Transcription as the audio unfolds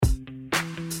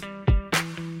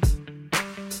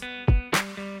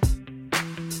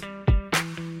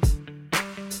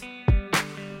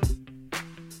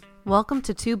Welcome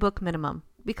to Two Book Minimum,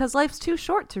 because life's too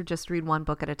short to just read one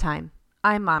book at a time.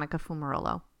 I'm Monica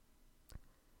Fumarolo.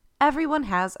 Everyone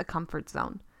has a comfort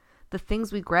zone. The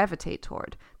things we gravitate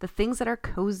toward, the things that are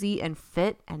cozy and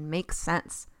fit and make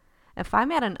sense. If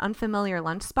I'm at an unfamiliar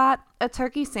lunch spot, a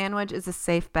turkey sandwich is a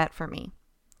safe bet for me.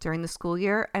 During the school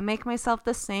year, I make myself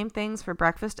the same things for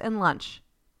breakfast and lunch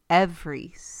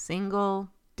every single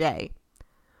day.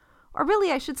 Or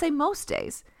really, I should say most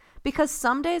days, because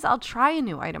some days I'll try a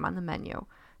new item on the menu.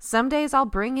 Some days I'll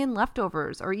bring in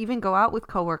leftovers or even go out with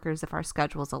coworkers if our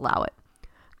schedules allow it.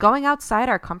 Going outside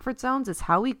our comfort zones is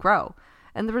how we grow,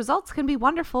 and the results can be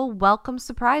wonderful, welcome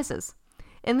surprises.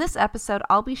 In this episode,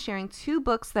 I'll be sharing two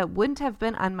books that wouldn't have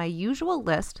been on my usual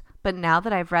list, but now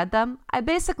that I've read them, I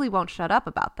basically won't shut up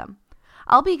about them.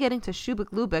 I'll be getting to Shbeik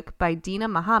Lubeik by Deena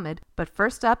Mohamad, but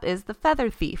first up is The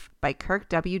Feather Thief by Kirk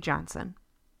W. Johnson.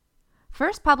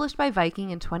 First published by Viking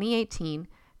in 2018,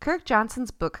 Kirk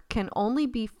Johnson's book can only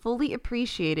be fully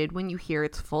appreciated when you hear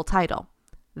its full title,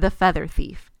 The Feather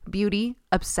Thief, Beauty,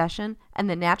 Obsession, and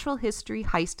the Natural History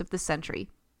Heist of the Century.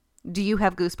 Do you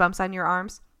have goosebumps on your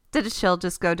arms? Did a chill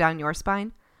just go down your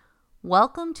spine?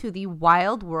 Welcome to the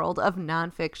wild world of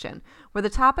nonfiction, where the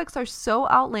topics are so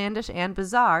outlandish and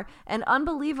bizarre and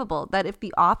unbelievable that if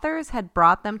the authors had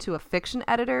brought them to a fiction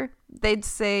editor, they'd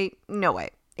say, no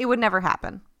way, it would never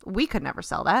happen. We could never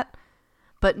sell that.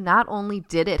 But not only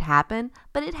did it happen,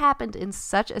 but it happened in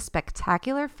such a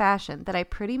spectacular fashion that I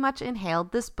pretty much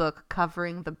inhaled this book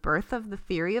covering the birth of the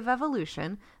theory of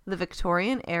evolution, the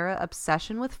Victorian era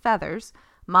obsession with feathers,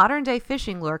 modern day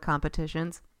fishing lure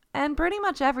competitions, and pretty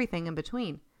much everything in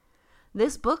between.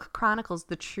 This book chronicles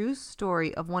the true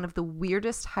story of one of the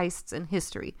weirdest heists in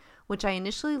history, which I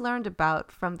initially learned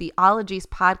about from the Ologies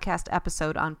podcast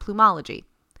episode on plumology.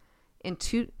 In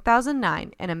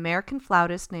 2009, an American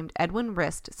flautist named Edwin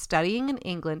Rist, studying in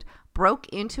England, broke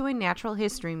into a natural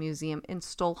history museum and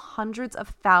stole hundreds of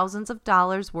thousands of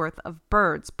dollars worth of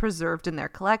birds preserved in their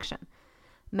collection.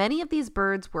 Many of these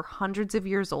birds were hundreds of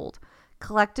years old,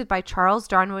 collected by Charles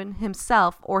Darwin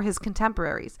himself or his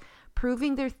contemporaries,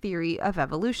 proving their theory of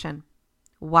evolution.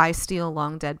 Why steal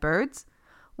long-dead birds?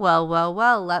 Well,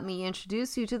 let me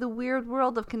introduce you to the weird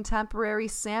world of contemporary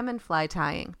salmon fly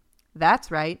tying. That's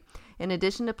right. In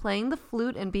addition to playing the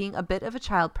flute and being a bit of a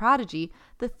child prodigy,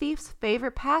 the thief's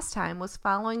favorite pastime was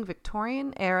following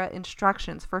Victorian-era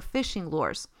instructions for fishing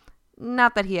lures.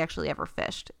 Not that he actually ever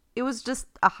fished. It was just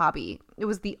a hobby. It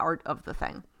was the art of the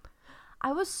thing.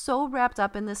 I was so wrapped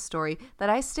up in this story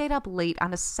that I stayed up late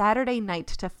on a Saturday night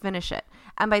to finish it,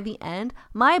 and by the end,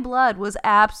 my blood was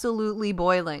absolutely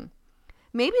boiling.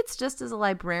 Maybe it's just as a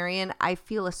librarian, I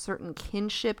feel a certain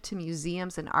kinship to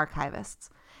museums and archivists.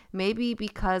 Maybe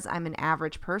because I'm an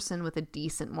average person with a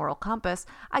decent moral compass,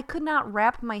 I could not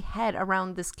wrap my head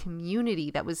around this community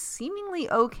that was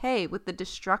seemingly okay with the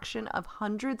destruction of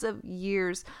hundreds of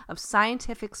years of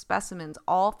scientific specimens,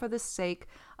 all for the sake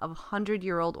of a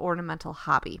 100-year-old ornamental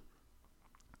hobby.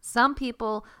 Some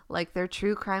people like their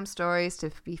true crime stories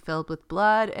to be filled with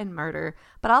blood and murder,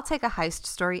 but I'll take a heist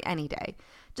story any day.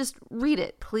 Just read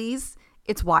it, please.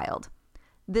 It's wild.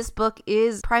 This book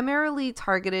is primarily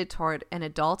targeted toward an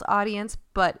adult audience,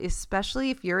 but especially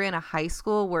if you're in a high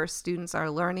school where students are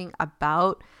learning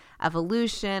about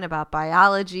evolution, about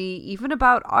biology, even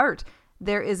about art,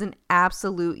 there is an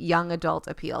absolute young adult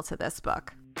appeal to this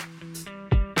book.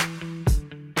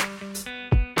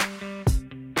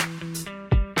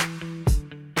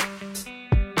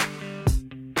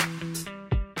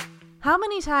 How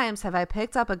many times have I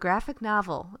picked up a graphic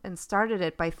novel and started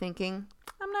it by thinking,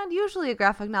 I'm not usually a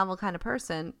graphic novel kind of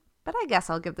person, but I guess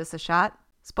I'll give this a shot.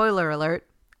 Spoiler alert,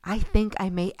 I think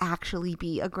I may actually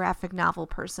be a graphic novel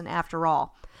person after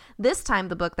all. This time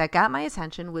the book that got my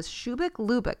attention was Shbeik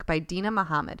Lubeik by Deena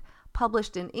Mohamad,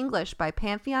 published in English by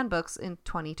Pantheon Books in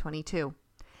 2022.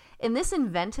 In this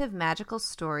inventive magical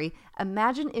story,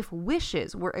 imagine if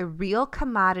wishes were a real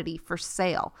commodity for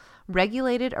sale,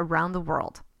 regulated around the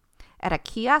world. At a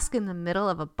kiosk in the middle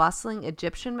of a bustling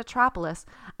Egyptian metropolis,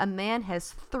 a man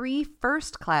has 3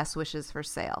 first-class wishes for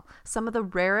sale, some of the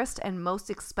rarest and most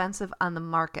expensive on the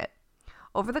market.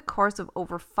 Over the course of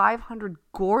over 500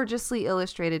 gorgeously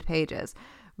illustrated pages,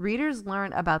 readers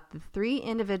learn about the 3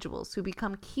 individuals who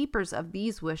become keepers of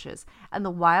these wishes and the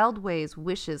wild ways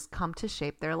wishes come to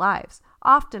shape their lives,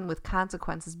 often with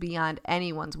consequences beyond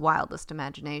anyone's wildest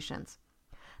imaginations.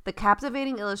 The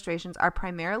captivating illustrations are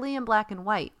primarily in black and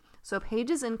white, so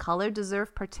pages in color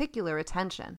deserve particular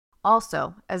attention.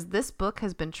 Also, as this book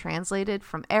has been translated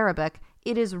from Arabic,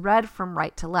 it is read from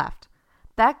right to left.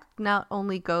 That not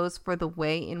only goes for the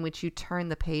way in which you turn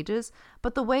the pages,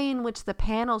 but the way in which the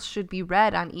panels should be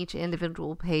read on each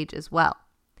individual page as well.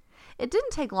 It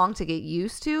didn't take long to get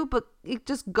used to, but it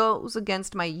just goes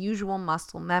against my usual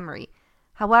muscle memory.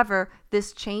 However,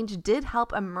 this change did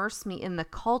help immerse me in the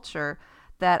culture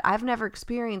that I've never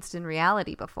experienced in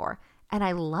reality before, and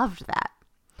I loved that.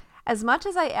 As much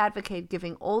as I advocate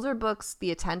giving older books the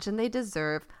attention they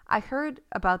deserve, I heard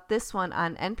about this one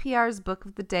on NPR's Book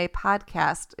of the Day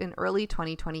podcast in early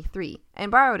 2023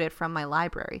 and borrowed it from my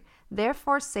library,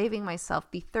 therefore saving myself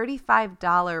the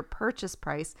 $35 purchase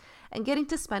price and getting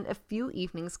to spend a few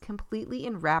evenings completely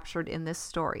enraptured in this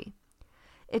story.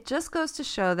 It just goes to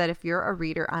show that if you're a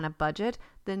reader on a budget,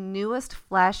 the newest,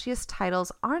 flashiest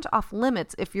titles aren't off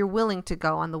limits if you're willing to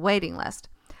go on the waiting list.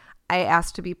 I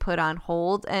asked to be put on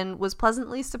hold and was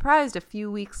pleasantly surprised a few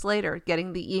weeks later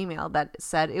getting the email that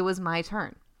said it was my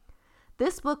turn.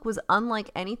 This book was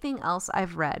unlike anything else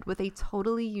I've read, with a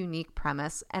totally unique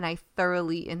premise, and I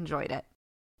thoroughly enjoyed it.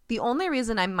 The only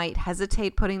reason I might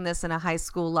hesitate putting this in a high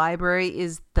school library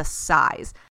is the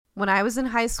size. When I was in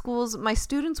high schools, my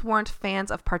students weren't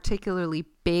fans of particularly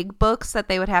big books that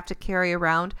they would have to carry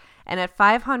around, and at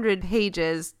 500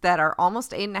 pages that are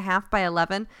almost 8.5 by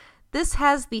 11, this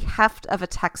has the heft of a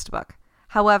textbook.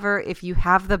 However, if you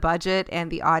have the budget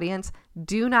and the audience,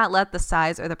 do not let the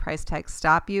size or the price tag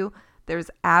stop you.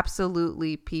 There's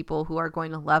absolutely people who are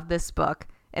going to love this book.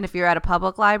 And if you're at a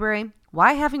public library,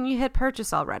 why haven't you hit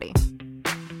purchase already?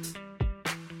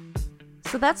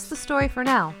 So that's the story for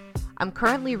now. I'm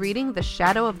currently reading The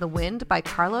Shadow of the Wind by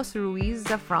Carlos Ruiz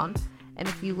Zafron. And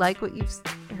if you like what you've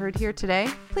heard here today,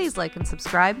 please like and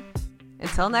subscribe.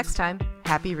 Until next time,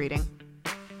 happy reading.